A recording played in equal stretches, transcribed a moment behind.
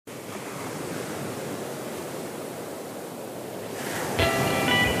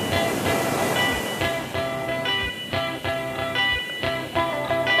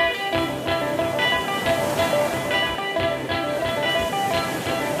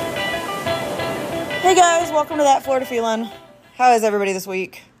Hey guys, welcome to That Florida Feeling. How is everybody this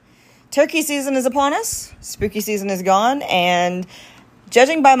week? Turkey season is upon us, spooky season is gone, and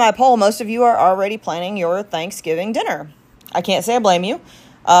judging by my poll, most of you are already planning your Thanksgiving dinner. I can't say I blame you.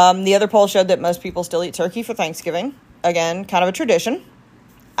 The other poll showed that most people still eat turkey for Thanksgiving. Again, kind of a tradition.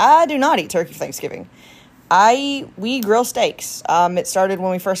 I do not eat turkey for Thanksgiving. We grill steaks. It started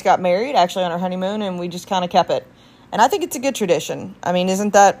when we first got married, actually on our honeymoon, and we just kind of kept it. And I think it's a good tradition. I mean,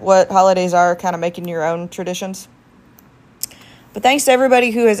 isn't that what holidays are, kind of making your own traditions? But thanks to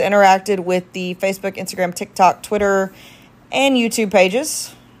everybody who has interacted with the Facebook, Instagram, TikTok, Twitter, and YouTube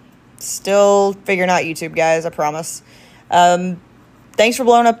pages. Still figuring out YouTube, guys, I promise. Thanks for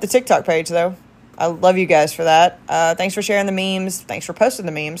blowing up the TikTok page, though. I love you guys for that. Thanks for sharing the memes. Thanks for posting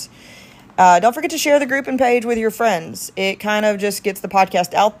the memes. Don't forget to share the group and page with your friends. It kind of just gets the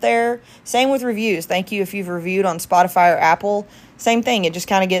podcast out there. Same with reviews. Thank you if you've reviewed on Spotify or Apple. Same thing. It just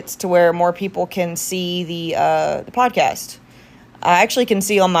kind of gets to where more people can see the podcast. I actually can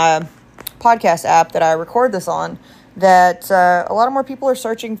see on my podcast app that I record this on that a lot of more people are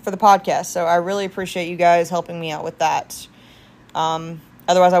searching for the podcast. So I really appreciate you guys helping me out with that.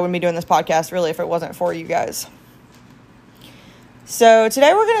 Otherwise, I wouldn't be doing this podcast really if it wasn't for you guys. So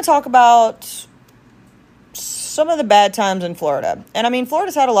today we're going to talk about some of the bad times in Florida. And I mean,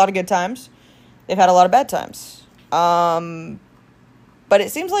 Florida's had a lot of good times. They've had a lot of bad times. But it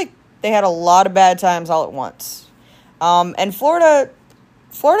seems like they had a lot of bad times all at once. And Florida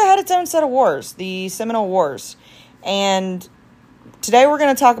had its own set of wars, the Seminole Wars. And today we're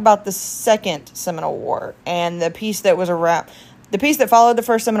going to talk about the second Seminole War and the piece that was the piece that followed the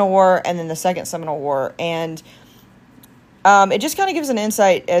first Seminole War and then the second Seminole War. And it just kind of gives an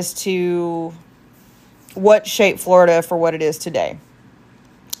insight as to what shaped Florida for what it is today.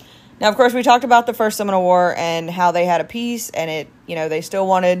 Now, of course, we talked about the first Seminole War and how they had a peace and they still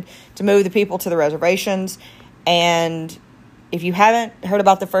wanted to move the people to the reservations. And if you haven't heard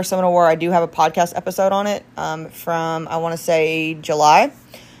about the first Seminole War, I do have a podcast episode on it from, I want to say, July.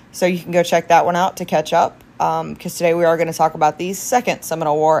 So you can go check that one out to catch up. Because today we are going to talk about the second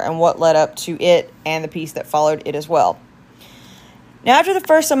Seminole War and what led up to it and the peace that followed it as well. Now, after the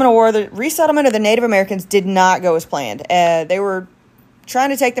first Seminole War, the resettlement of the Native Americans did not go as planned. They were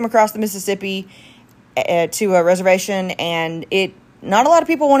trying to take them across the Mississippi to a reservation, and not a lot of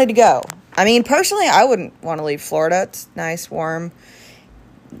people wanted to go. I mean, personally, I wouldn't want to leave Florida. It's nice, warm,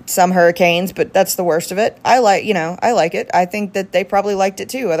 some hurricanes, but that's the worst of it. I like it. I think that they probably liked it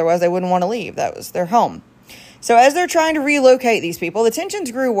too. Otherwise, they wouldn't want to leave. That was their home. So as they're trying to relocate these people, the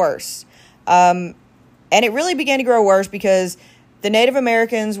tensions grew worse. And it really began to grow worse because the Native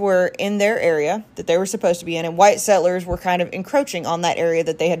Americans were in their area that they were supposed to be in, and white settlers were kind of encroaching on that area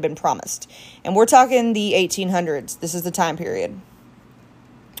that they had been promised. And we're talking the 1800s. This is the time period.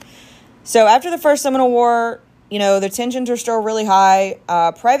 So after the first Seminole War, the tensions were still really high.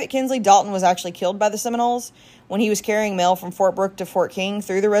 Private Kinsley Dalton was actually killed by the Seminoles when he was carrying mail from Fort Brooke to Fort King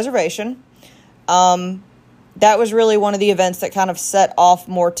through the reservation. That was really one of the events that kind of set off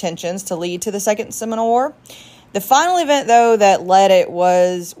more tensions to lead to the second Seminole War. The final event, though, that led it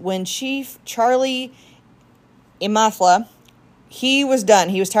was when Chief Charlie Imafla, he was done.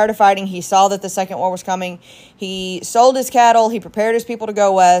 He was tired of fighting. He saw that the second war was coming. He sold his cattle. He prepared his people to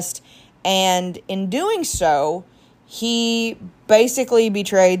go west. And in doing so, he basically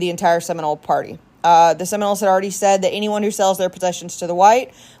betrayed the entire Seminole party. The Seminoles had already said that anyone who sells their possessions to the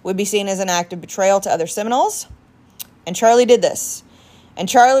white would be seen as an act of betrayal to other Seminoles. And Charlie did this. And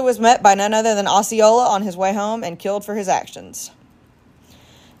Charlie was met by none other than Osceola on his way home and killed for his actions.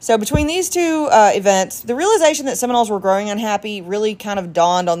 So between these two events, the realization that Seminoles were growing unhappy really kind of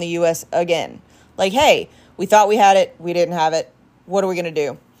dawned on the U.S. again. Like, hey, we thought we had it. We didn't have it. What are we going to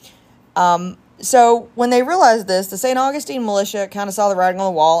do? So when they realized this, the St. Augustine militia kind of saw the writing on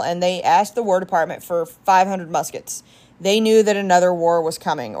the wall, and they asked the War Department for 500 muskets. They knew that another war was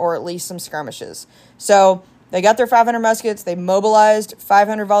coming, or at least some skirmishes. So they got their 500 muskets. They mobilized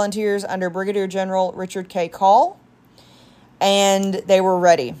 500 volunteers under Brigadier General Richard K. Call, and they were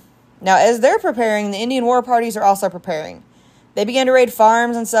ready. Now, as they're preparing, the Indian war parties are also preparing. They began to raid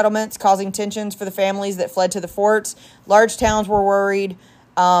farms and settlements, causing tensions for the families that fled to the forts. Large towns were worried.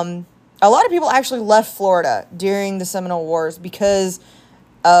 A lot of people actually left Florida during the Seminole Wars because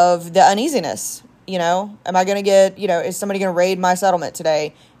of the uneasiness. Am I going to get, is somebody going to raid my settlement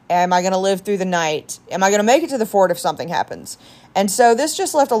today? Am I going to live through the night? Am I going to make it to the fort if something happens? And so this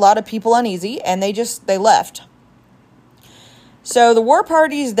just left a lot of people uneasy, and they left. So the war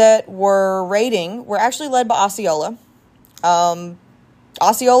parties that were raiding were actually led by Osceola.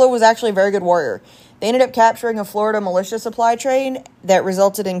 Osceola was actually a very good warrior. They ended up capturing a Florida militia supply train that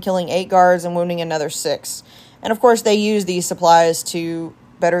resulted in killing 8 guards and wounding another 6. And of course, they used these supplies to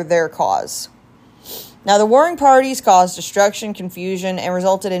better their cause. Now, the warring parties caused destruction, confusion, and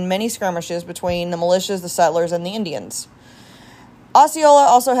resulted in many skirmishes between the militias, the settlers, and the Indians. Osceola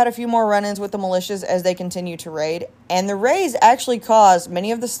also had a few more run-ins with the militias as they continued to raid, and the raids actually caused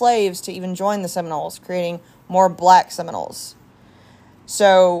many of the slaves to even join the Seminoles, creating more black Seminoles.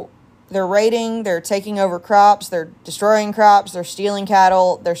 So they're raiding, they're taking over crops, they're destroying crops, they're stealing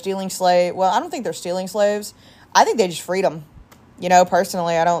cattle, they're stealing slaves. Well, I don't think they're stealing slaves. I think they just freed them. You know,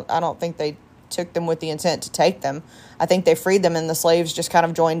 personally, I don't think they took them with the intent to take them. I think they freed them and the slaves just kind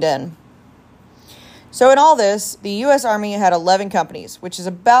of joined in. So in all this, the U.S. Army had 11 companies, which is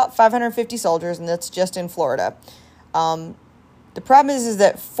about 550 soldiers, and that's just in Florida. The problem is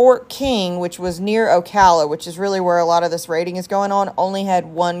that Fort King, which was near Ocala, which is really where a lot of this raiding is going on, only had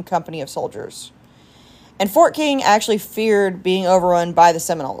 1 company of soldiers. And Fort King actually feared being overrun by the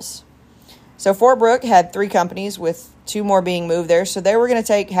Seminoles. So Fort Brooke had 3 companies, with 2 more being moved there, so they were going to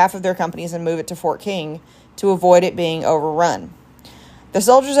take half of their companies and move it to Fort King to avoid it being overrun. The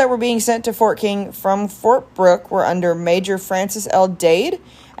soldiers that were being sent to Fort King from Fort Brooke were under Major Francis L. Dade,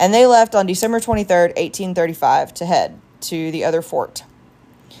 and they left on December 23rd, 1835, to head to the other fort.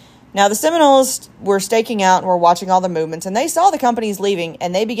 Now, the Seminoles were staking out and were watching all the movements, and they saw the companies leaving,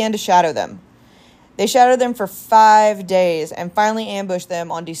 and they began to shadow them. They shadowed them for 5 days and finally ambushed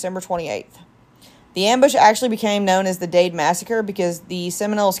them on December 28th. The ambush actually became known as the Dade Massacre because the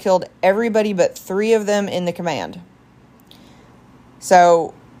Seminoles killed everybody but 3 of them in the command.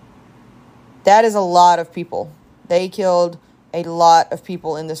 So that is a lot of people. They killed a lot of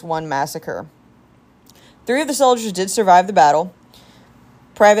people in this one massacre. 3 of the soldiers did survive the battle.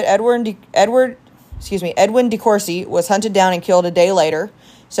 Private Edwin DeCourcy was hunted down and killed a day later.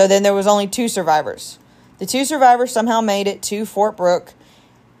 So then there was only 2 survivors. The 2 survivors somehow made it to Fort Brooke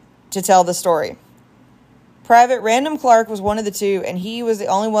to tell the story. Private Random Clark was one of the 2, and he was the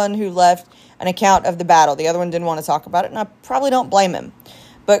only one who left an account of the battle. The other one didn't want to talk about it, and I probably don't blame him.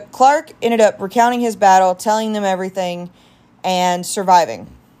 But Clark ended up recounting his battle, telling them everything, and surviving.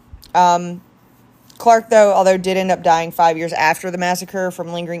 Clark, though, although did end up dying 5 years after the massacre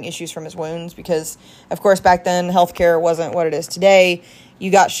from lingering issues from his wounds, because, of course, back then, healthcare wasn't what it is today. You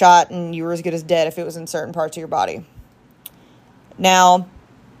got shot, and you were as good as dead if it was in certain parts of your body. Now,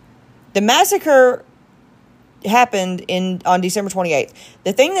 the massacre happened on December 28th.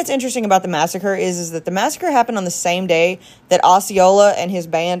 The thing that's interesting about the massacre is that the massacre happened on the same day that Osceola and his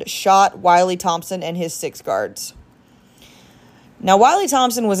band shot Wiley Thompson and his 6 guards. Now, Wiley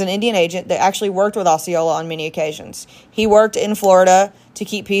Thompson was an Indian agent that actually worked with Osceola on many occasions. He worked in Florida to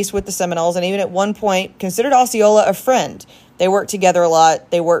keep peace with the Seminoles, and even at one point considered Osceola a friend. They worked together a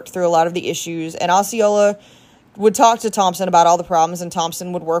lot. They worked through a lot of the issues, and Osceola would talk to Thompson about all the problems, and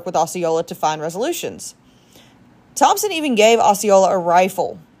Thompson would work with Osceola to find resolutions. Thompson even gave Osceola a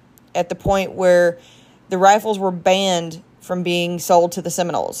rifle at the point where the rifles were banned from being sold to the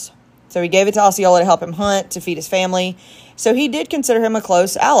Seminoles. So he gave it to Osceola to help him hunt, to feed his family. So he did consider him a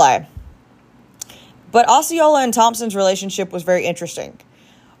close ally. But Osceola and Thompson's relationship was very interesting.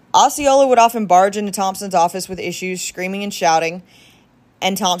 Osceola would often barge into Thompson's office with issues, screaming and shouting,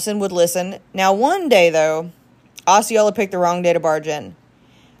 and Thompson would listen. Now, one day, though, Osceola picked the wrong day to barge in.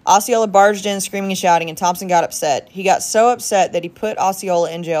 Osceola barged in screaming and shouting, and Thompson got upset. He got so upset that he put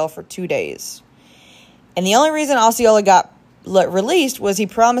Osceola in jail for 2 days. And the only reason Osceola got released was he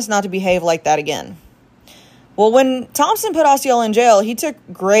promised not to behave like that again. Well, when Thompson put Osceola in jail, he took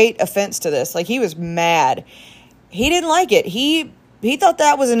great offense to this. Like, he was mad. He didn't like it. He thought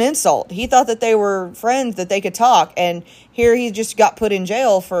that was an insult. He thought that they were friends, that they could talk. And here he just got put in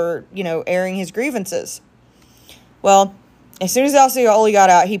jail for, airing his grievances. Well, as soon as Osceola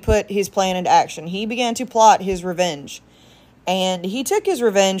got out, he put his plan into action. He began to plot his revenge. And he took his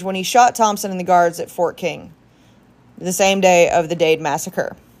revenge when he shot Thompson and the guards at Fort King, the same day of the Dade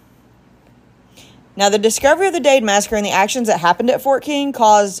Massacre. Now, the discovery of the Dade Massacre and the actions that happened at Fort King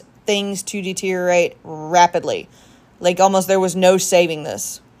caused things to deteriorate rapidly. Like, almost there was no saving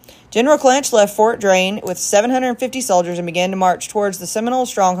this. General Clinch left Fort Drane with 750 soldiers and began to march towards the Seminole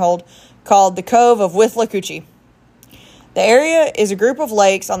stronghold called the Cove of Withlacoochee. The area is a group of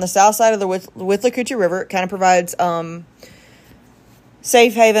lakes on the south side of the Withlacoochee River. It kind of provides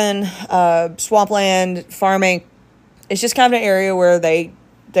safe haven, swampland, farming. It's just kind of an area where they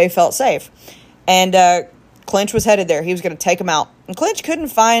felt safe. And Clinch was headed there. He was going to take them out. And Clinch couldn't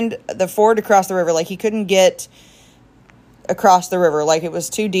find the ford across the river. Like, he couldn't get across the river. Like, it was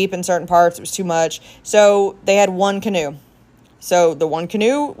too deep in certain parts. It was too much. So they had one canoe. So the one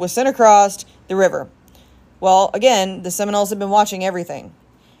canoe was sent across. the river. Well, again, the Seminoles had been watching everything.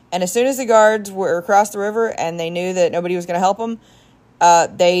 And as soon as the guards were across the river and they knew that nobody was going to help them,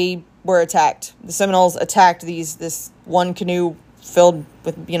 they were attacked. The Seminoles attacked this one canoe filled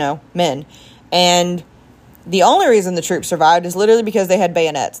with, men. And the only reason the troops survived is literally because they had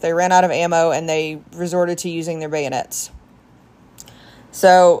bayonets. They ran out of ammo and they resorted to using their bayonets.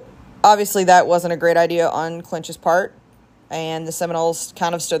 So, obviously, that wasn't a great idea on Clinch's part. And the Seminoles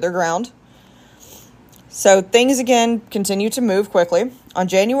kind of stood their ground. So things again continue to move quickly. On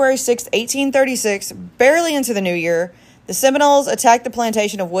January 6, 1836, barely into the new year, the Seminoles attacked the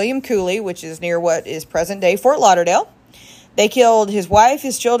plantation of William Cooley, which is near what is present-day Fort Lauderdale. They killed his wife,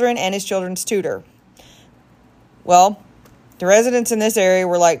 his children, and his children's tutor. Well, the residents in this area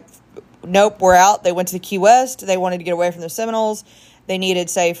were like, nope, we're out. They went to the Key West. They wanted to get away from the Seminoles. They needed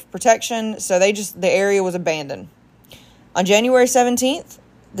safe protection, so the area was abandoned. On January 17th,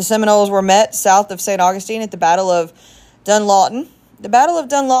 the Seminoles were met south of St. Augustine at the Battle of Dunlawton. The Battle of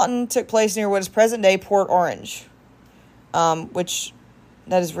Dunlawton took place near what is present-day Port Orange, which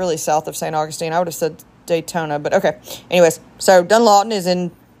that is really south of St. Augustine. I would have said Daytona, but okay. Anyways, so Dunlawton is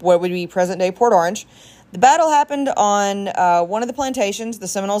in what would be present-day Port Orange. The battle happened on one of the plantations the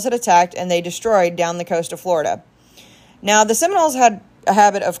Seminoles had attacked, and they destroyed down the coast of Florida. Now, the Seminoles had a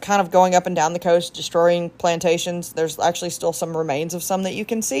habit of kind of going up and down the coast, destroying plantations. There's actually still some remains of some that you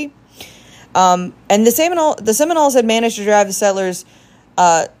can see. And the Seminoles had managed to drive the settlers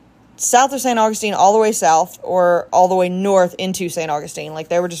south of St. Augustine all the way south or all the way north into St. Augustine. Like,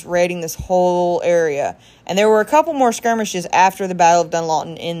 they were just raiding this whole area. And there were a couple more skirmishes after the Battle of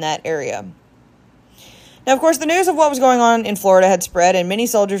Dunlawton in that area. Now, of course, the news of what was going on in Florida had spread, and many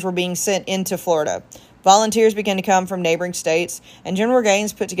soldiers were being sent into Florida. Volunteers began to come from neighboring states, and General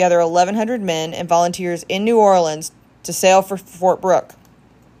Gaines put together 1,100 men and volunteers in New Orleans to sail for Fort Brooke.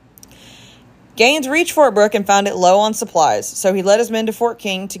 Gaines reached Fort Brooke and found it low on supplies, so he led his men to Fort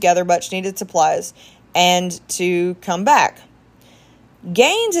King to gather much-needed supplies and to come back.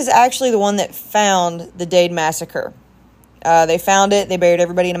 Gaines is actually the one that found the Dade Massacre. They found it, they buried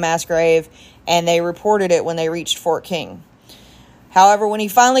everybody in a mass grave, and they reported it when they reached Fort King. However, when he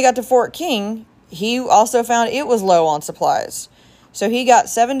finally got to Fort King, he also found it was low on supplies. So he got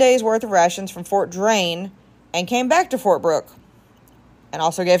 7 days' worth of rations from Fort Drane and came back to Fort Brooke and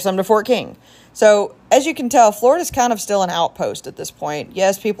also gave some to Fort King. So, as you can tell, Florida's kind of still an outpost at this point.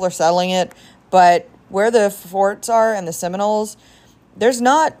 Yes, people are settling it, but where the forts are and the Seminoles, there's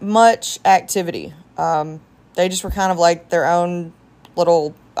not much activity. They just were kind of like their own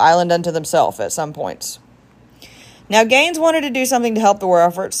little island unto themselves at some points. Now, Gaines wanted to do something to help the war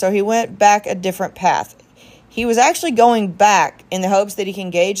effort, so he went back a different path. He was actually going back in the hopes that he can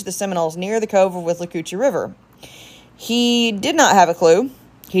engage the Seminoles near the cove of Withlacoochee River. He did not have a clue.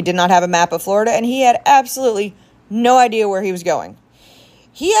 He did not have a map of Florida, and he had absolutely no idea where he was going.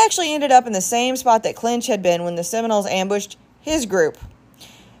 He actually ended up in the same spot that Clinch had been when the Seminoles ambushed his group.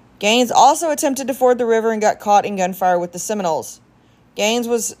 Gaines also attempted to ford the river and got caught in gunfire with the Seminoles. Gaines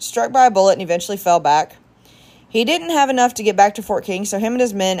was struck by a bullet and eventually fell back. He didn't have enough to get back to Fort King, so him and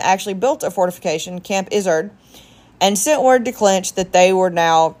his men actually built a fortification, Camp Izard, and sent word to Clinch that they were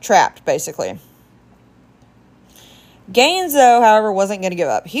now trapped, basically. Gaines, though, however, wasn't going to give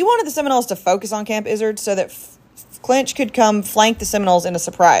up. He wanted the Seminoles to focus on Camp Izard so that Clinch could come flank the Seminoles in a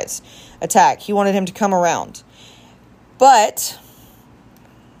surprise attack. He wanted him to come around. But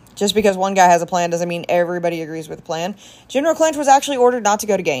just because one guy has a plan doesn't mean everybody agrees with the plan. General Clinch was actually ordered not to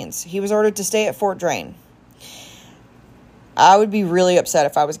go to Gaines. He was ordered to stay at Fort Drane. I would be really upset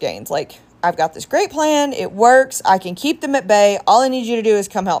if I was Gaines. Like, I've got this great plan. It works. I can keep them at bay. All I need you to do is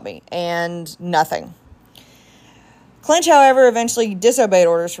come help me. And nothing. Clinch, however, eventually disobeyed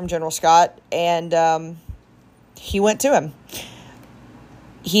orders from General Scott, and he went to him.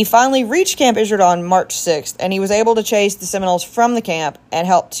 He finally reached Camp Izard on March 6th, and he was able to chase the Seminoles from the camp and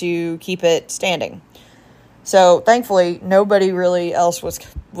help to keep it standing. So, thankfully, nobody really else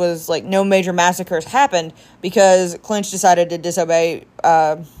was like, no major massacres happened because Clinch decided to disobey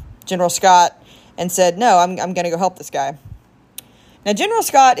General Scott and said, no, I'm going to go help this guy. Now, General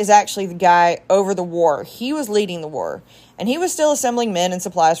Scott is actually the guy over the war. He was leading the war, and he was still assembling men and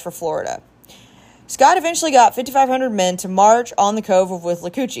supplies for Florida. Scott eventually got 5,500 men to march on the cove of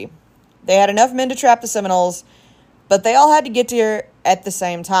Withlacoochee. They had enough men to trap the Seminoles, but they all had to get there at the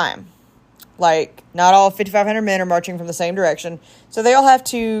same time. Like, not all 5,500 men are marching from the same direction, so they all have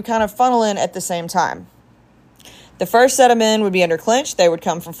to kind of funnel in at the same time. The first set of men would be under Clinch. They would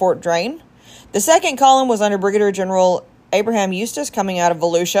come from Fort Drane. The second column was under Brigadier General Abraham Eustis coming out of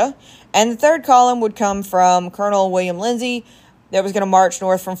Volusia, and the third column would come from Colonel William Lindsay that was going to march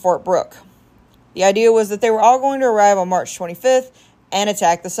north from Fort Brooke. The idea was that they were all going to arrive on March 25th and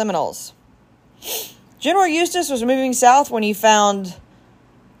attack the Seminoles. General Eustis was moving south when he found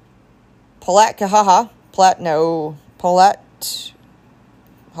Palatka, or Palatka.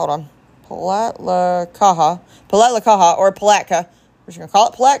 We're just going to call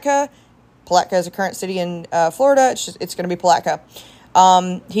it Palatka. Palatka is a current city in Florida. It's going to be Palatka.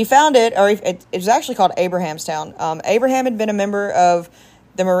 He found it, or it was actually called Abrahamstown. Abraham had been a member of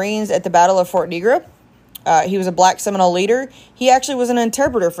the Marines at the Battle of Fort Negro. He was a black Seminole leader. He actually was an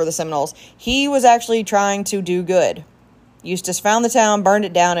interpreter for the Seminoles. He was actually trying to do good. Eustis found the town, burned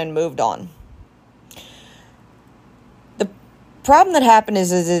it down, and moved on. The problem that happened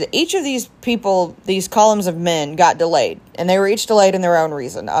is that each of these people, these columns of men, got delayed. And they were each delayed in their own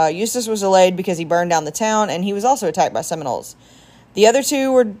reason. Eustis was delayed because he burned down the town, and he was also attacked by Seminoles. The other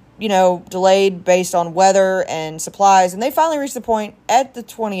two were, delayed based on weather and supplies. And they finally reached the point at the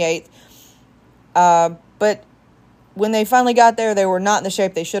 28th. But when they finally got there, they were not in the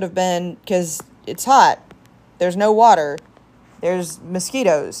shape they should have been because it's hot. There's no water. There's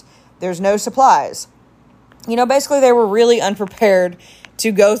mosquitoes. There's no supplies. Basically they were really unprepared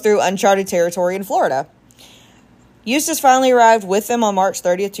to go through uncharted territory in Florida. Eustis finally arrived with them on March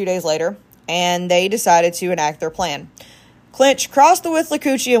 30th, 2 days later, and they decided to enact their plan. Clinch crossed the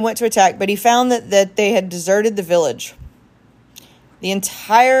Withlacoochee and went to attack, but he found that they had deserted the village. The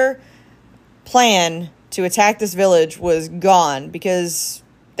entire plan to attack this village was gone because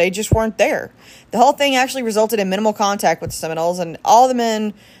they just weren't there. The whole thing actually resulted in minimal contact with the Seminoles, and all the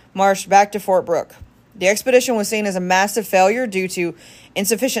men marched back to Fort Brooke. The expedition was seen as a massive failure due to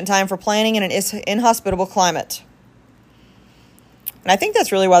insufficient time for planning and an inhospitable climate. And I think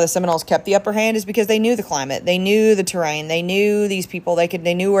that's really why the Seminoles kept the upper hand, is because they knew the climate, they knew the terrain, they knew these people,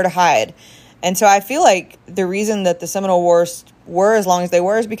 they knew where to hide. And so I feel like the reason that the Seminole Wars were as long as they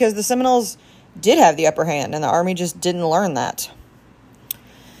were is because the Seminoles did have the upper hand, and the Army just didn't learn that.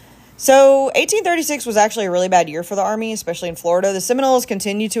 So 1836 was actually a really bad year for the Army, especially in Florida. The Seminoles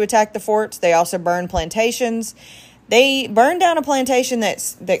continued to attack the forts. They also burned plantations. They burned down a plantation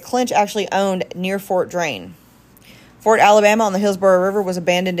that Clinch actually owned near Fort Drane. Fort Alabama on the Hillsborough River was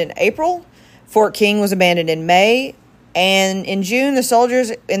abandoned in April. Fort King was abandoned in May. And in June, the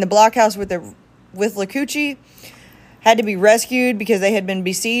soldiers in the blockhouse with Withlacoochee had to be rescued because they had been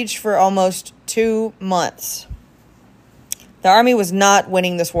besieged for almost 2 months. The Army was not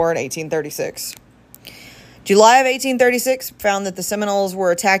winning this war in 1836. July of 1836 found that the Seminoles were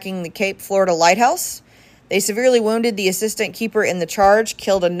attacking the Cape Florida lighthouse. They severely wounded the assistant keeper in the charge,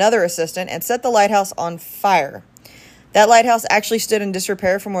 killed another assistant, and set the lighthouse on fire. That lighthouse actually stood in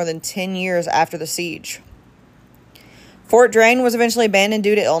disrepair for more than 10 years after the siege. Fort Drane was eventually abandoned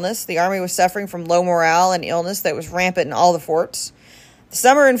due to illness. The Army was suffering from low morale and illness that was rampant in all the forts. The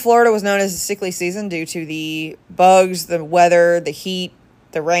summer in Florida was known as the sickly season due to the bugs, the weather, the heat,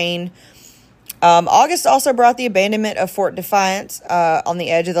 the rain. August also brought the abandonment of Fort Defiance on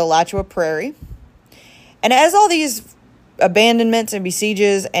the edge of the Alachua Prairie. And as all these abandonments and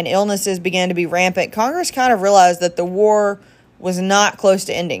besieges and illnesses began to be rampant, Congress kind of realized that the war was not close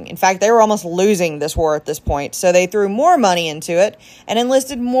to ending. In fact, they were almost losing this war at this point. So they threw more money into it and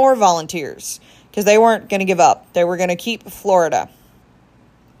enlisted more volunteers because they weren't going to give up. They were going to keep Florida.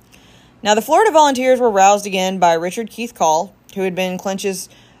 Now, the Florida volunteers were roused again by Richard Keith Call, who had been Clinch's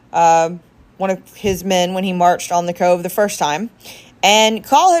one of his men when he marched on the Cove the first time. And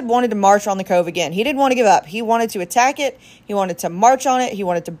Call had wanted to march on the Cove again. He didn't want to give up. He wanted to attack it. He wanted to march on it. He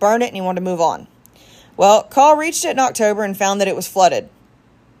wanted to burn it, and he wanted to move on. Well, Call reached it in October and found that it was flooded.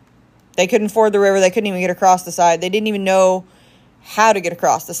 They couldn't ford the river. They couldn't even get across the side. They didn't even know how to get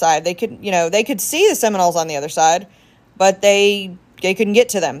across the side. They could see the Seminoles on the other side, but they couldn't get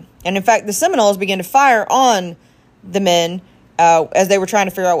to them. And in fact, the Seminoles began to fire on the men as they were trying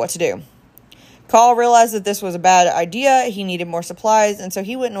to figure out what to do. Call realized that this was a bad idea. He needed more supplies, and so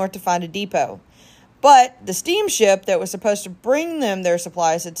he went north to find a depot. But the steamship that was supposed to bring them their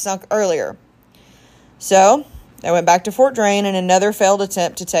supplies had sunk earlier. So they went back to Fort Drane in another failed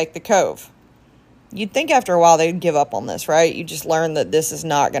attempt to take the Cove. You'd think after a while they'd give up on this, right? You just learn that this is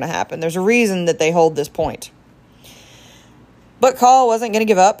not going to happen. There's a reason that they hold this point. But Call wasn't going to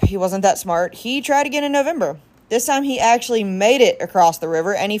give up. He wasn't that smart. He tried again in November. This time he actually made it across the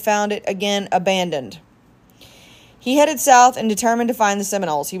river, and he found it again abandoned. He headed south and determined to find the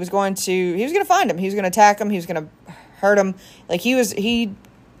Seminoles. He was going to find them. He was going to attack them. He was going to hurt them. Like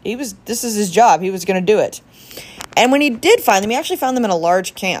this is his job. He was going to do it. And when he did find them, he actually found them in a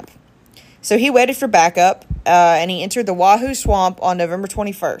large camp. So he waited for backup, and he entered the Wahoo Swamp on November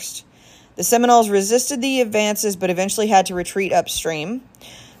 21st. The Seminoles resisted the advances, but eventually had to retreat upstream.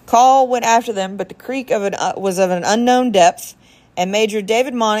 Call went after them, but the creek was of an unknown depth, and Major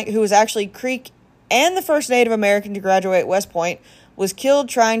David Monick, who was actually Creek and the first Native American to graduate West Point, was killed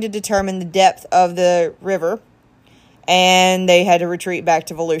trying to determine the depth of the river, and they had to retreat back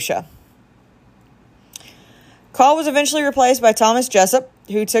to Volusia. Call was eventually replaced by Thomas Jessup,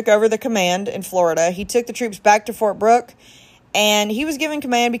 who took over the command in Florida. He took the troops back to Fort Brooke, and he was given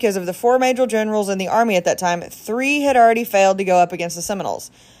command because of the 4 major generals in the Army at that time. 3 had already failed to go up against the Seminoles.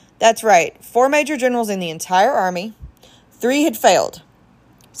 That's right, 4 major generals in the entire Army. 3 had failed.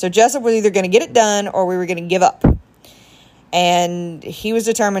 So Jessup was either going to get it done or we were going to give up. And he was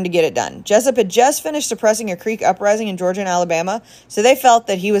determined to get it done. Jessup had just finished suppressing a Creek uprising in Georgia and Alabama, so they felt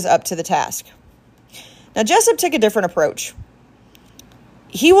that he was up to the task. Now, Jessup took a different approach.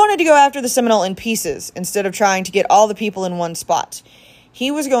 He wanted to go after the Seminole in pieces instead of trying to get all the people in one spot. He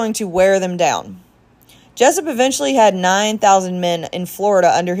was going to wear them down. Jessup eventually had 9,000 men in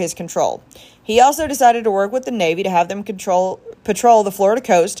Florida under his control. He also decided to work with the Navy to have them patrol the Florida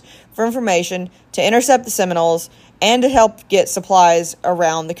coast for information, to intercept the Seminoles, and to help get supplies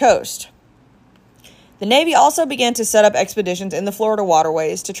around the coast. The Navy also began to set up expeditions in the Florida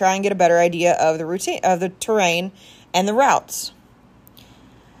waterways to try and get a better idea of the terrain and the routes.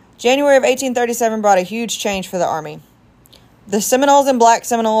 January of 1837 brought a huge change for the Army. The Seminoles and Black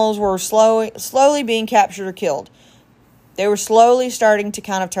Seminoles were slowly being captured or killed. They were slowly starting to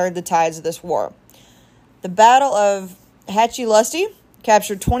kind of turn the tides of this war. The Battle of Hatchie-Lusty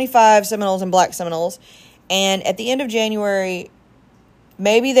captured 25 Seminoles and Black Seminoles, and at the end of January,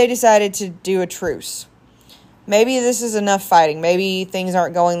 maybe they decided to do a truce. Maybe this is enough fighting. Maybe things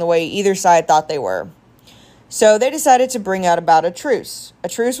aren't going the way either side thought they were. So they decided to bring out about a truce. A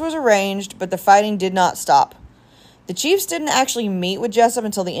truce was arranged, but the fighting did not stop. The chiefs didn't actually meet with Jessup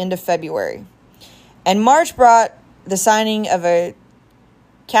until the end of February. And March brought the signing of a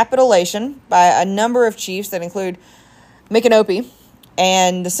capitulation by a number of chiefs that include Micanopy,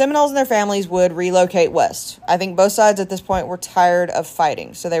 and the Seminoles and their families would relocate west. I think both sides at this point were tired of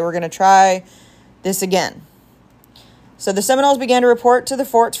fighting, so they were going to try this again. So the Seminoles began to report to the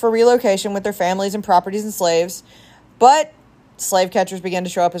forts for relocation with their families and properties and slaves, but slave catchers began to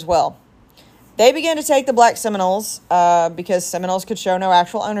show up as well. They began to take the Black Seminoles because Seminoles could show no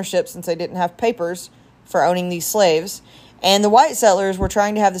actual ownership since they didn't have papers for owning these slaves, and the white settlers were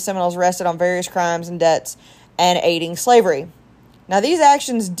trying to have the Seminoles arrested on various crimes and debts and aiding slavery. Now, these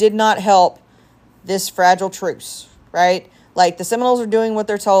actions did not help this fragile truce, right? Like, the Seminoles are doing what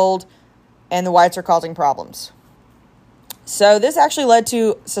they're told, and the whites are causing problems. So this actually led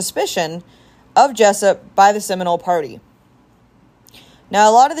to suspicion of Jessup by the Seminole party. Now,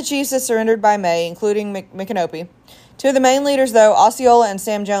 a lot of the chiefs that surrendered by May, including Micanopy, 2 of the main leaders, though, Osceola and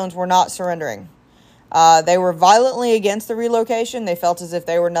Sam Jones, were not surrendering. They were violently against the relocation. They felt as if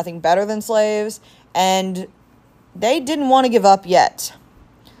they were nothing better than slaves, and they didn't want to give up yet.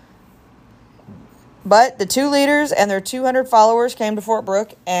 But the 2 leaders and their 200 followers came to Fort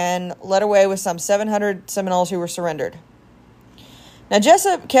Brooke and led away with some 700 Seminoles who were surrendered. Now,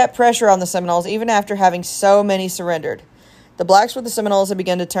 Jessup kept pressure on the Seminoles even after having so many surrendered. The blacks with the Seminoles had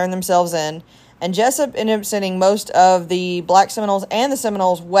begun to turn themselves in, and Jessup ended up sending most of the Black Seminoles and the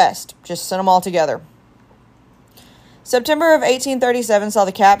Seminoles west, just sent them all together. September of 1837 saw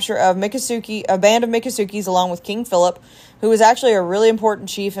the capture of a band of Miccosukes along with King Philip, who was actually a really important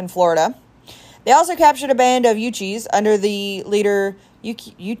chief in Florida. They also captured a band of Uchis under the leader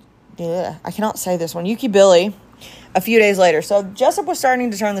Yuki Billy a few days later. So Jessup was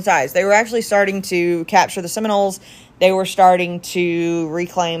starting to turn the tides. They were actually starting to capture the Seminoles. They were starting to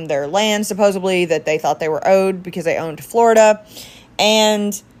reclaim their land, supposedly, that they thought they were owed because they owned Florida.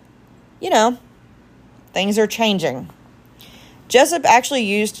 And, things are changing. Jessup actually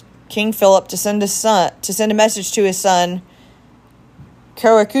used King Philip to send a message to his son,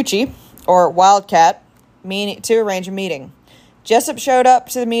 Coacoochee, or Wildcat, to arrange a meeting. Jessup showed up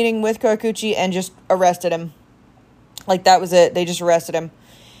to the meeting with Coacoochee and just arrested him. Like, that was it. They just arrested him.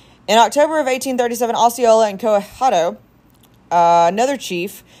 In October of 1837, Osceola and Coahuato, another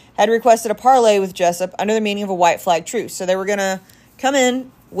chief, had requested a parley with Jessup under the meaning of a white flag truce. So they were going to come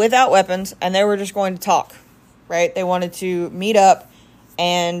in without weapons, and they were just going to talk, right? They wanted to meet up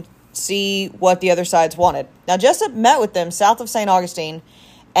and see what the other sides wanted. Now, Jessup met with them south of St. Augustine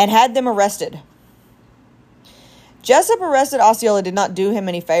and had them arrested. Jessup arrested Osceola did not do him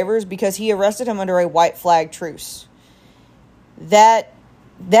any favors because he arrested him under a white flag truce. That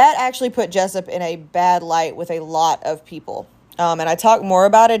actually put Jessup in a bad light with a lot of people. And I talk more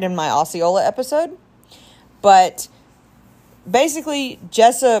about it in my Osceola episode. But basically,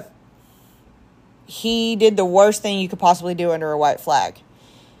 Jessup, he did the worst thing you could possibly do under a white flag.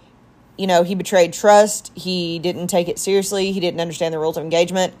 he betrayed trust. He didn't take it seriously. He didn't understand the rules of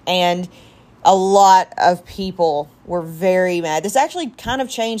engagement. And a lot of people were very mad. This actually kind of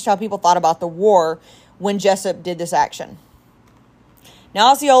changed how people thought about the war when Jessup did this action.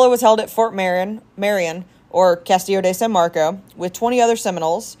 Now, Osceola was held at Fort Marion, or Castillo de San Marco, with 20 other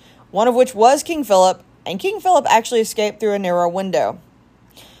Seminoles, one of which was King Philip, and King Philip actually escaped through a narrow window.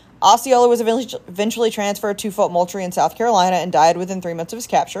 Osceola was eventually transferred to Fort Moultrie in South Carolina and died within 3 months of his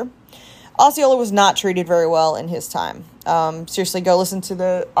capture. Osceola was not treated very well in his time. Seriously, go listen to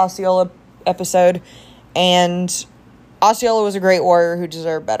the Osceola episode. And Osceola was a great warrior who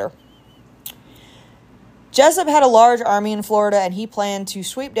deserved better. Jessup had a large army in Florida, and he planned to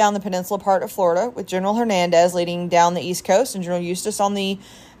sweep down the peninsula part of Florida, with General Hernandez leading down the east coast and General Eustis on the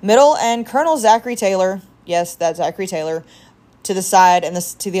middle, and Colonel Zachary Taylor, yes, that's Zachary Taylor, to the side and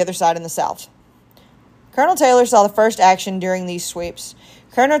to the other side in the south. Colonel Taylor saw the first action during these sweeps.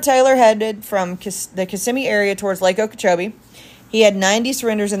 Colonel Taylor headed from the Kissimmee area towards Lake Okeechobee. He had 90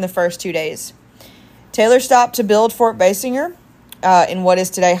 surrenders in the first 2 days. Taylor stopped to build Fort Basinger in what is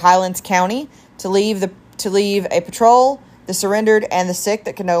today Highlands County to leave a patrol, the surrendered, and the sick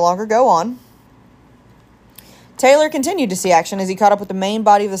that could no longer go on. Taylor continued to see action as he caught up with the main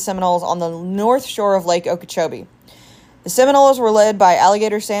body of the Seminoles on the north shore of Lake Okeechobee. The Seminoles were led by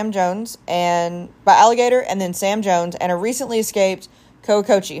Alligator and then Sam Jones and a recently escaped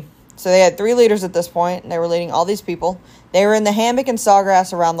Cocoche. So they had 3 leaders at this point, and they were leading all these people. They were in the hammock and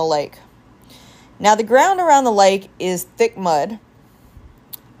sawgrass around the lake. Now, the ground around the lake is thick mud.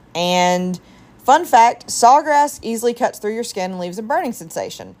 And fun fact, sawgrass easily cuts through your skin and leaves a burning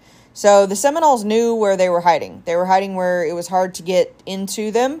sensation. So the Seminoles knew where they were hiding. They were hiding where it was hard to get into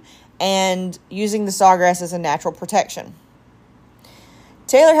them, and using the sawgrass as a natural protection.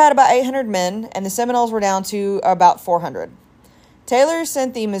 Taylor had about 800 men, and the Seminoles were down to about 400. Taylor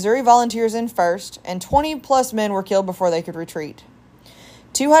sent the Missouri Volunteers in first, and 20-plus men were killed before they could retreat.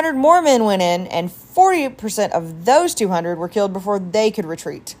 200 more men went in, and 40% of those 200 were killed before they could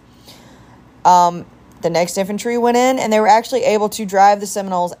retreat. The next infantry went in, and they were actually able to drive the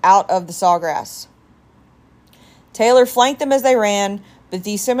Seminoles out of the sawgrass. Taylor flanked them as they ran, but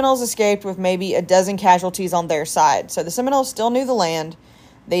the Seminoles escaped with maybe a dozen casualties on their side. So the Seminoles still knew the land.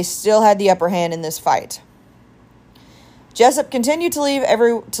 They still had the upper hand in this fight. Jessup continued to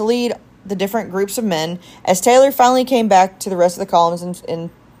lead the different groups of men as Taylor finally came back to the rest of the columns in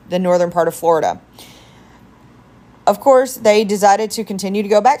the northern part of Florida. Of course, they decided to continue to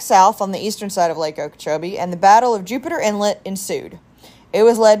go back south on the eastern side of Lake Okeechobee, and the Battle of Jupiter Inlet ensued. It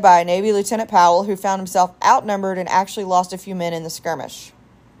was led by Navy Lieutenant Powell, who found himself outnumbered and actually lost a few men in the skirmish.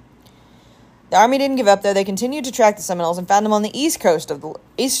 The army didn't give up, though. They continued to track the Seminoles and found them on the east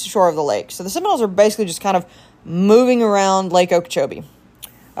shore of the lake. So the Seminoles are basically just kind of moving around Lake Okeechobee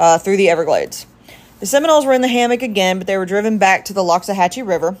through the Everglades. The Seminoles were in the hammock again, but they were driven back to the Loxahatchee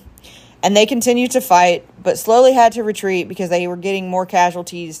River, and they continued to fight, but slowly had to retreat because they were getting more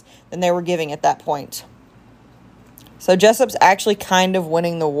casualties than they were giving at that point. So Jessup's actually kind of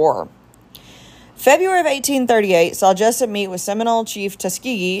winning the war. February of 1838 saw Jessup meet with Seminole Chief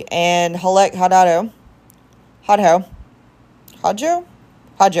Tuskegee and Halleck Hodjo,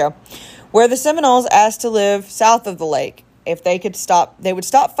 where the Seminoles asked to live south of the lake. If they would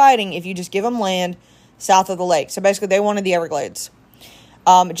stop fighting if you just give them land south of the lake. So basically, they wanted the Everglades.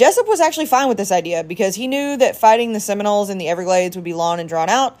 Jessup was actually fine with this idea because he knew that fighting the Seminoles in the Everglades would be long and drawn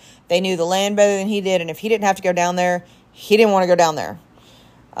out. They knew the land better than he did, and if he didn't have to go down there, he didn't want to go down there.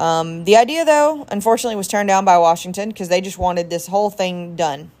 The idea, though, unfortunately, was turned down by Washington because they just wanted this whole thing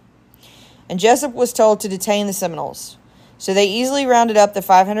done. And Jessup was told to detain the Seminoles. So they easily rounded up the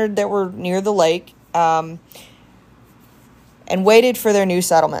 500 that were near the lake and waited for their new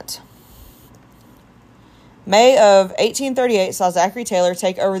settlement. May of 1838 saw Zachary Taylor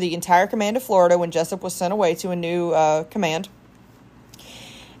take over the entire command of Florida when Jessup was sent away to a new command.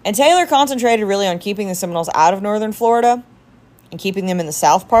 And Taylor concentrated really on keeping the Seminoles out of northern Florida and keeping them in the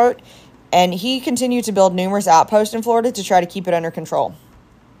south part. And he continued to build numerous outposts in Florida to try to keep it under control.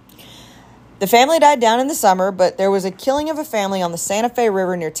 The family died down in the summer, but there was a killing of a family on the Santa Fe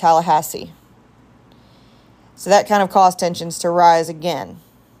River near Tallahassee. So that kind of caused tensions to rise again.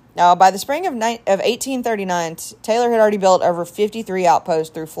 Now, by the spring of 1839, Taylor had already built over 53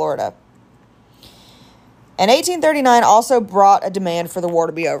 outposts through Florida. And 1839 also brought a demand for the war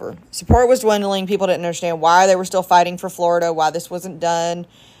to be over. Support was dwindling. People didn't understand why they were still fighting for Florida, why this wasn't done.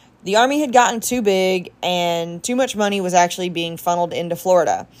 The army had gotten too big, and too much money was actually being funneled into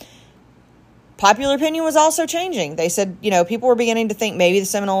Florida. Popular opinion was also changing. They said, people were beginning to think maybe the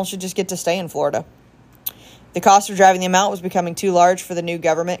Seminoles should just get to stay in Florida. The cost of driving them out was becoming too large for the new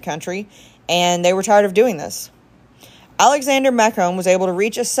government country, and they were tired of doing this. Alexander Macomb was able to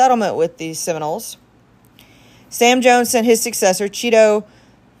reach a settlement with the Seminoles. Sam Jones sent his successor, Cheeto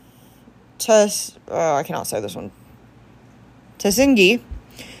Tasingi,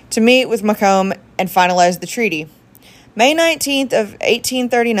 to meet with Macomb and finalize the treaty. May 19th of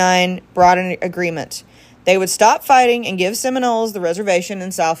 1839 brought an agreement. They would stop fighting and give Seminoles the reservation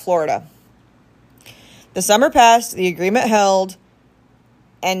in South Florida. The summer passed, the agreement held,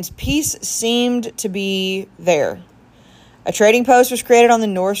 and peace seemed to be there. A trading post was created on the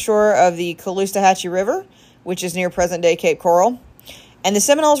north shore of the Caloosahatchee River, which is near present-day Cape Coral, and the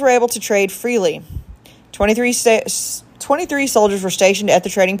Seminoles were able to trade freely. 23 soldiers were stationed at the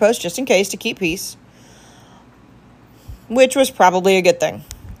trading post just in case to keep peace, which was probably a good thing.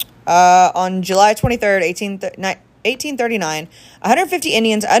 On July 23rd, 1839, 150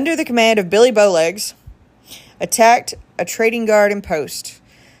 Indians under the command of Billy Bowlegs attacked a trading guard and post.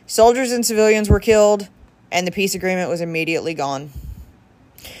 Soldiers and civilians were killed, and the peace agreement was immediately gone.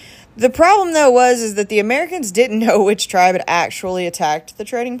 The problem, though, was that the Americans didn't know which tribe had actually attacked the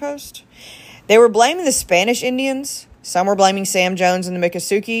trading post. They were blaming the Spanish Indians. Some were blaming Sam Jones and the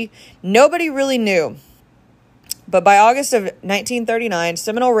Miccosukee. Nobody really knew. But by August of 1939,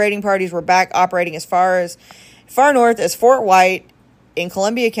 Seminole raiding parties were back operating as far north as Fort White in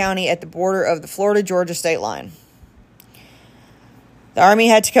Columbia County at the border of the Florida-Georgia state line. The Army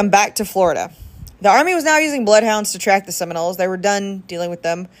had to come back to Florida. The Army was now using bloodhounds to track the Seminoles. They were done dealing with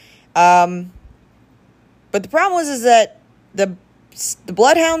them. But the problem was that the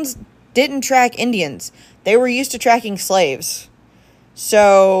bloodhounds didn't track Indians. They were used to tracking slaves.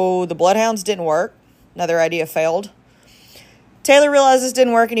 So the bloodhounds didn't work. Another idea failed. Taylor realized this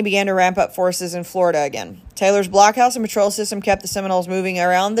didn't work, and he began to ramp up forces in Florida again. Taylor's blockhouse and patrol system kept the Seminoles moving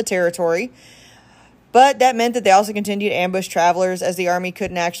around the territory, but that meant that they also continued to ambush travelers, as the Army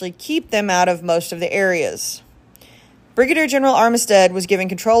couldn't actually keep them out of most of the areas. Brigadier General Armistead was given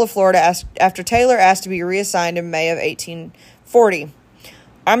control of Florida after Taylor asked to be reassigned in May of 1840.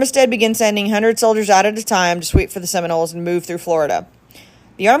 Armistead began sending 100 soldiers out at a time to sweep for the Seminoles and move through Florida.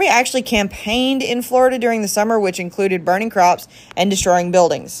 The Army actually campaigned in Florida during the summer, which included burning crops and destroying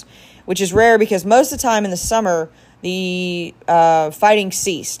buildings, which is rare because most of the time in the summer, the fighting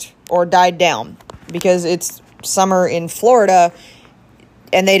ceased or died down because it's summer in Florida,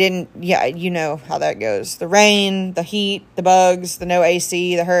 and they didn't, you know how that goes. The rain, the heat, the bugs, the no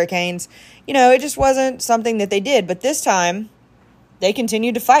AC, the hurricanes, it just wasn't something that they did. But this time, they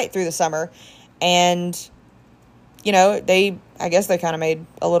continued to fight through the summer, and I guess they kind of made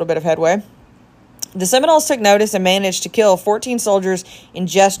a little bit of headway. The Seminoles took notice and managed to kill 14 soldiers in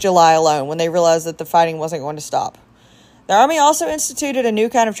just July alone when they realized that the fighting wasn't going to stop. The Army also instituted a new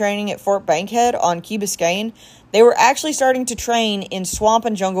kind of training at Fort Bankhead on Key Biscayne. They were actually starting to train in swamp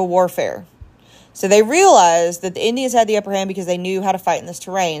and jungle warfare. So they realized that the Indians had the upper hand because they knew how to fight in this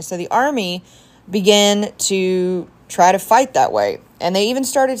terrain. So the Army began to try to fight that way. And they even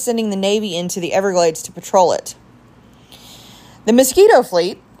started sending the Navy into the Everglades to patrol it. The Mosquito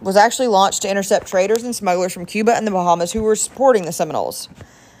Fleet was actually launched to intercept traders and smugglers from Cuba and the Bahamas who were supporting the Seminoles.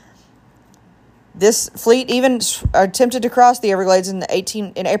 This fleet even attempted to cross the Everglades in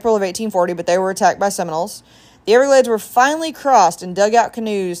April of 1840, but they were attacked by Seminoles. The Everglades were finally crossed in dugout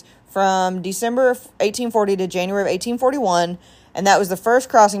canoes from December of 1840 to January of 1841, and that was the first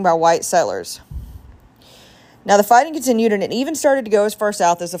crossing by white settlers. Now, the fighting continued, and it even started to go as far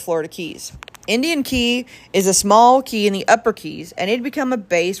south as the Florida Keys. Indian Key is a small key in the Upper Keys, and it had become a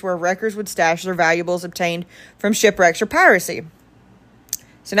base where wreckers would stash their valuables obtained from shipwrecks or piracy.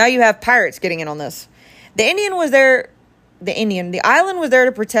 So now you have pirates getting in on this. The island was there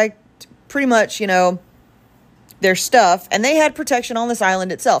to protect pretty much, their stuff, and they had protection on this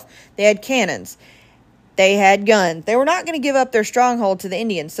island itself. They had cannons. They had guns. They were not going to give up their stronghold to the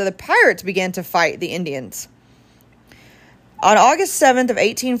Indians, so the pirates began to fight the Indians. On August 7th of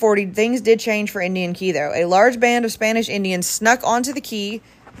 1840, things did change for Indian Key, though. A large band of Spanish Indians snuck onto the key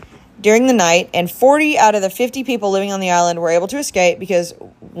during the night, and 40 out of the 50 people living on the island were able to escape because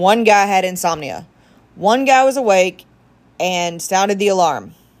one guy had insomnia. One guy was awake and sounded the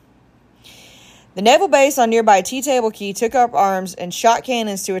alarm. The naval base on nearby Tea-Table Key took up arms and shot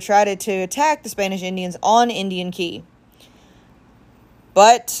cannons to try to attack the Spanish Indians on Indian Key.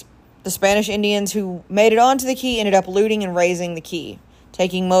 But the Spanish Indians who made it onto the key ended up looting and razing the key,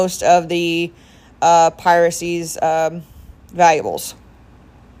 taking most of the piracy's valuables.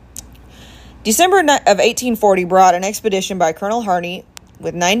 December of 1840 brought an expedition by Colonel Harney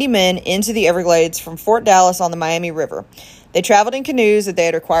with 90 men into the Everglades from Fort Dallas on the Miami River. They traveled in canoes that they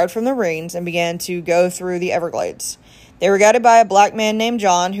had acquired from the Marines and began to go through the Everglades. They were guided by a black man named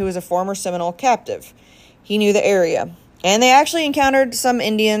John, who was a former Seminole captive. He knew the area. And they actually encountered some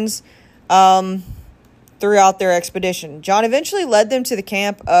Indians throughout their expedition. John eventually led them to the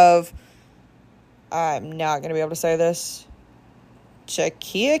camp of, I'm not going to be able to say this,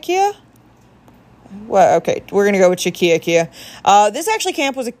 Chiquiaquia? Well, okay, we're going to go with Chiquiaquia. This actually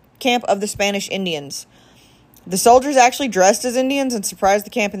camp was a camp of the Spanish Indians. The soldiers actually dressed as Indians and surprised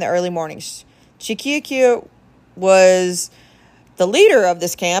the camp in the early mornings. Chiquiaquia was the leader of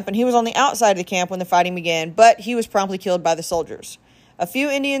this camp, and he was on the outside of the camp when the fighting began, but he was promptly killed by the soldiers. A few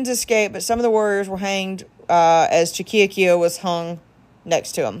Indians escaped, but some of the warriors were hanged as Chiquiaquia was hung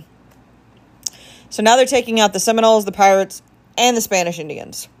next to him. So now they're taking out the Seminoles, the pirates, and the Spanish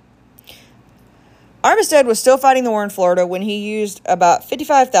Indians. Armistead was still fighting the war in Florida when he used about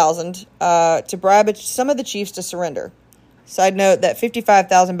 $55,000 to bribe some of the chiefs to surrender. Side note that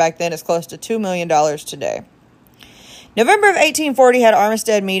 $55,000 back then is close to $2 million today. November of 1840 had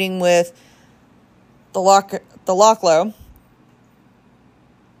Armistead meeting with the Lachlo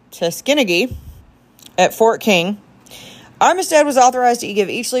Tuskegee at Fort King. Armistead was authorized to give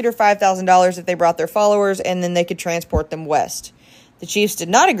each leader $5,000 if they brought their followers, and then they could transport them west. The chiefs did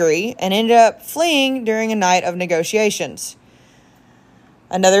not agree and ended up fleeing during a night of negotiations.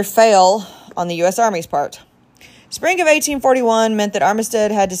 Another fail on the U.S. Army's part. Spring of 1841 meant that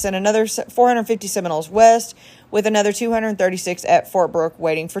Armistead had to send another 450 Seminoles west, with another 236 at Fort Brooke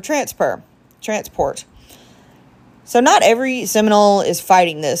waiting for transport. So not every Seminole is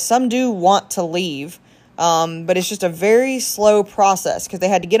fighting this. Some do want to leave, but it's just a very slow process because they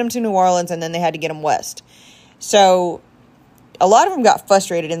had to get them to New Orleans and then they had to get them west. So a lot of them got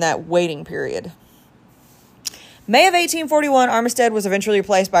frustrated in that waiting period. May of 1841, Armistead was eventually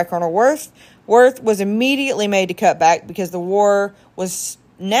replaced by Colonel Worth. Worth was immediately made to cut back because the war was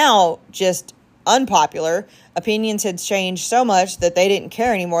now just unpopular. Opinions had changed so much that they didn't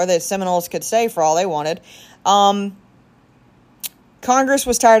care anymore, that Seminoles could stay for all they wanted. Congress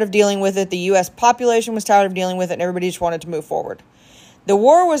was tired of dealing with it. The U.S. population was tired of dealing with it, and everybody just wanted to move forward. The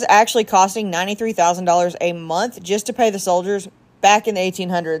war was actually costing $93,000 a month just to pay the soldiers back in the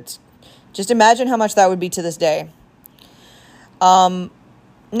 1800s. Just imagine how much that would be to this day.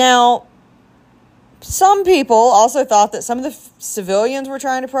 Now, some people also thought that some of the civilians were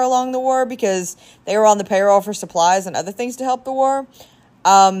trying to prolong the war because they were on the payroll for supplies and other things to help the war.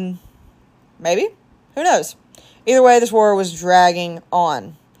 Maybe. Who knows? Either way, this war was dragging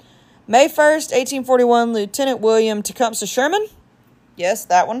on. May 1st, 1841, Lieutenant William Tecumseh Sherman, yes,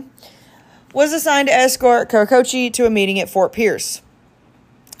 that one, was assigned to escort Cocoche to a meeting at Fort Pierce.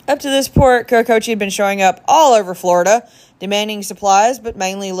 Up to this point, Cocoche had been showing up all over Florida, demanding supplies, but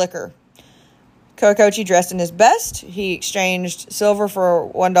mainly liquor. Cocoche dressed in his best. He exchanged silver for a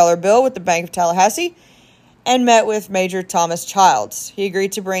 $1 bill with the Bank of Tallahassee and met with Major Thomas Childs. He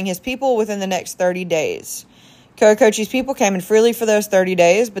agreed to bring his people within the next 30 days. Cocoche's people came in freely for those 30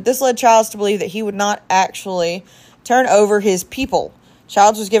 days, but this led Childs to believe that he would not actually turn over his people.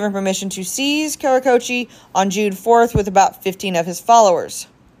 Childs was given permission to seize Cocoche on June 4th with about 15 of his followers.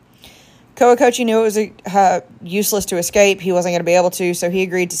 Cocoche knew it was useless to escape. He wasn't going to be able to, so he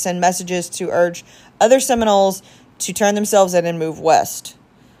agreed to send messages to urge other Seminoles to turn themselves in and move west.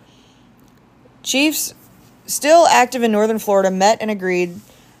 Chiefs still active in northern Florida met and agreed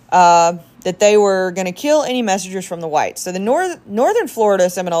that they were going to kill any messengers from the whites. So the northern Florida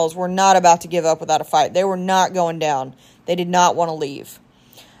Seminoles were not about to give up without a fight. They were not going down. They did not want to leave.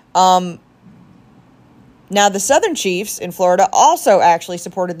 Now, the southern chiefs in Florida also actually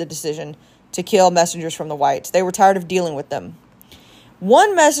supported the decision to kill messengers from the whites. They were tired of dealing with them.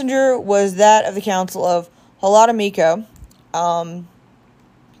 One messenger was that of the Council of Holalamico. The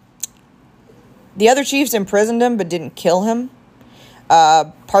other chiefs imprisoned him but didn't kill him,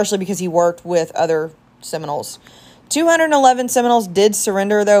 partially because he worked with other Seminoles. 211 Seminoles did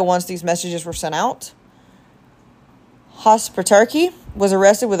surrender, though, once these messages were sent out. Hospetarchy was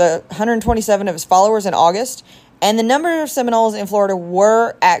arrested with 127 of his followers in August, and the number of Seminoles in Florida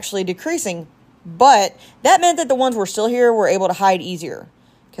were actually decreasing, but that meant that the ones who were still here were able to hide easier,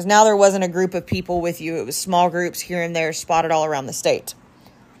 because now there wasn't a group of people with you. It was small groups here and there spotted all around the state.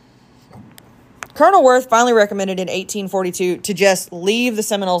 Colonel Worth finally recommended in 1842 to just leave the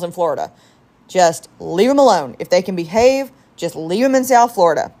Seminoles in Florida. Just leave them alone. If they can behave, just leave them in South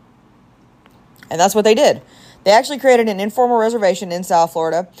Florida. And that's what they did. They actually created an informal reservation in South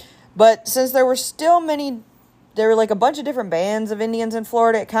Florida, but since there were like a bunch of different bands of Indians in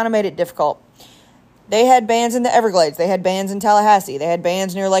Florida, it kind of made it difficult. They had bands in the Everglades. They had bands in Tallahassee. They had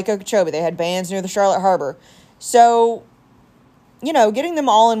bands near Lake Okeechobee. They had bands near the Charlotte Harbor. So getting them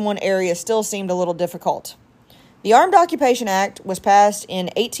all in one area still seemed a little difficult. The Armed Occupation Act was passed in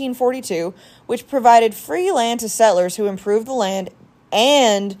 1842, which provided free land to settlers who improved the land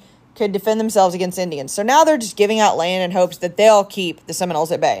and could defend themselves against Indians. So now they're just giving out land in hopes that they'll keep the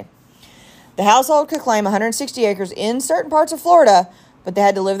Seminoles at bay. The household could claim 160 acres in certain parts of Florida, but they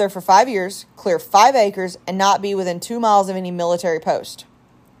had to live there for 5 years, clear 5 acres, and not be within 2 miles of any military post.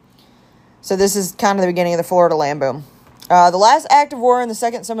 So this is kind of the beginning of the Florida land boom. The last act of war in the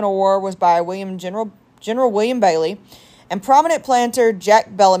Second Seminole War was by General William Bailey and prominent planter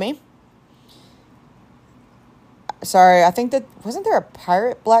Jack Bellamy. Sorry, I think that... Wasn't there a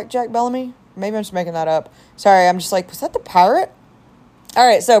pirate, Black Jack Bellamy? Maybe I'm just making that up. Sorry, I'm just like, was that the pirate? All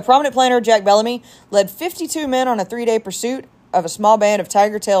right, so prominent planter Jack Bellamy led 52 men on a 3-day pursuit of a small band of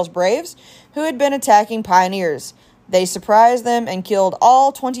Tiger Tail's braves who had been attacking pioneers. They surprised them and killed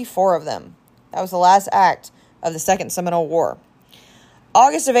all 24 of them. That was the last act of the Second Seminole War.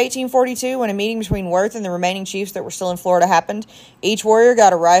 August of 1842, when a meeting between Worth and the remaining chiefs that were still in Florida happened, each warrior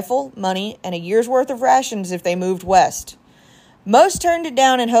got a rifle, money, and a year's worth of rations if they moved west. Most turned it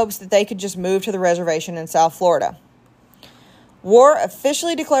down in hopes that they could just move to the reservation in South Florida. War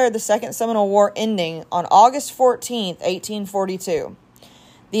officially declared the Second Seminole War ending on August 14th, 1842.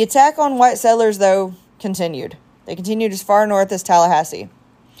 The attack on white settlers, though, continued. They continued as far north as Tallahassee.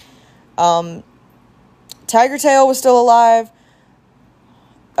 Tiger Tail was still alive.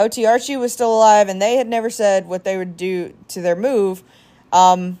 O.T. Archie was still alive, and they had never said what they would do to their move,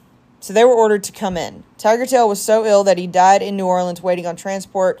 so they were ordered to come in. Tiger Tail was so ill that he died in New Orleans waiting on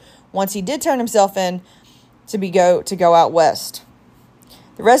transport once he did turn himself in to go out west.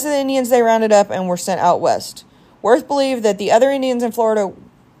 The rest of the Indians they rounded up and were sent out west. Worth believed that the other Indians in Florida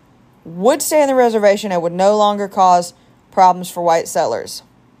would stay on the reservation and would no longer cause problems for white settlers.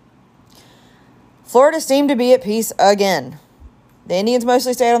 Florida seemed to be at peace again. The Indians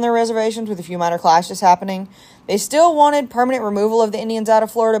mostly stayed on their reservations with a few minor clashes happening. They still wanted permanent removal of the Indians out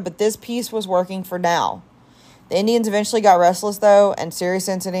of Florida, but this peace was working for now. The Indians eventually got restless, though, and serious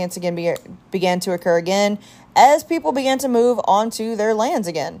incidents began to occur again as people began to move onto their lands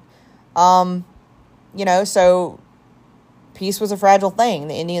again. So peace was a fragile thing.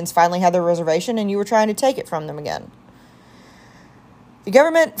 The Indians finally had their reservation, and you were trying to take it from them again. The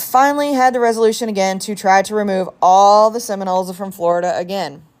government finally had the resolution again to try to remove all the Seminoles from Florida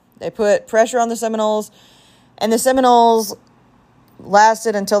again. They put pressure on the Seminoles, and the Seminoles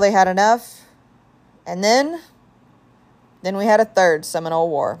lasted until they had enough. And then we had a third Seminole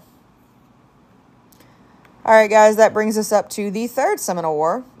War. All right, guys, that brings us up to the third Seminole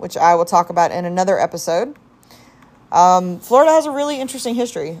War, which I will talk about in another episode. Florida has a really interesting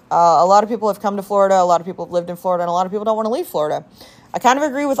history. A lot of people have come to Florida, a lot of people have lived in Florida, and a lot of people don't want to leave Florida. I kind of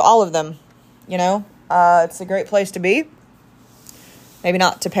agree with all of them, It's a great place to be. Maybe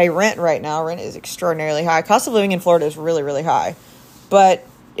not to pay rent right now. Rent is extraordinarily high. Cost of living in Florida is really, really high. But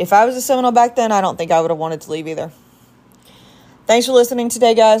if I was a Seminole back then, I don't think I would have wanted to leave either. Thanks for listening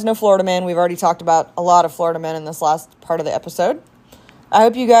today, guys. No Florida man. We've already talked about a lot of Florida men in this last part of the episode. I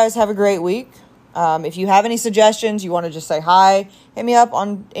hope you guys have a great week. If you have any suggestions, you want to just say hi, hit me up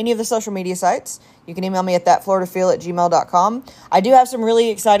on any of the social media sites. You can email me at thatfloridafeel@gmail.com. I do have some really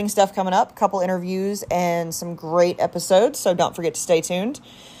exciting stuff coming up, a couple interviews and some great episodes, so don't forget to stay tuned.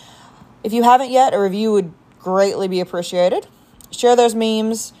 If you haven't yet, a review would greatly be appreciated. Share those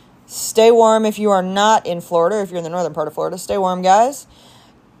memes. Stay warm if you are not in Florida. If you're in the northern part of Florida, stay warm, guys.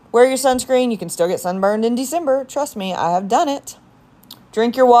 Wear your sunscreen. You can still get sunburned in December. Trust me, I have done it.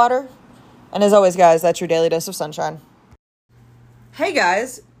 Drink your water. And as always, guys, that's your daily dose of sunshine. Hey,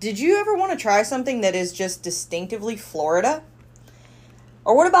 guys, did you ever want to try something that is just distinctively Florida?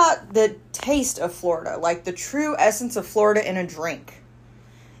 Or what about the taste of Florida, like the true essence of Florida in a drink?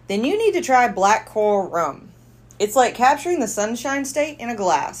 Then you need to try Black Coral Rum. It's like capturing the Sunshine State in a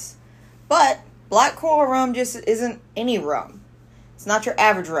glass. But Black Coral Rum just isn't any rum. It's not your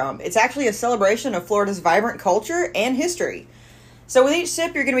average rum. It's actually a celebration of Florida's vibrant culture and history. So with each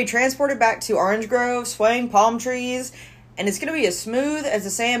sip, you're going to be transported back to orange groves, swaying palm trees, and it's going to be as smooth as the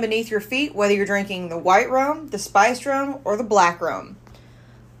sand beneath your feet, whether you're drinking the white rum, the spiced rum, or the black rum.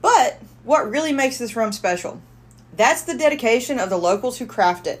 But what really makes this rum special? That's the dedication of the locals who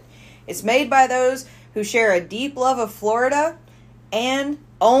craft it. It's made by those who share a deep love of Florida and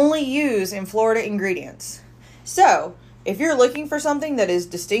only use in Florida ingredients. So, if you're looking for something that is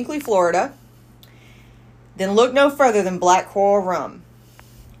distinctly Florida, then look no further than Black Coral Rum.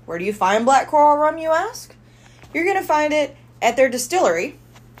 Where do you find Black Coral Rum, you ask? You're going to find it at their distillery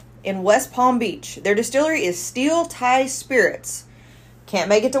in West Palm Beach. Their distillery is Steel Tie Spirits. Can't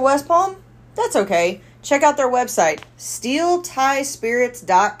make it to West Palm? That's okay. check out their website,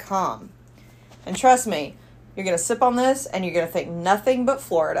 steeltiespirits.com. And trust me, you're going to sip on this and you're going to think nothing but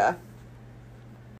Florida.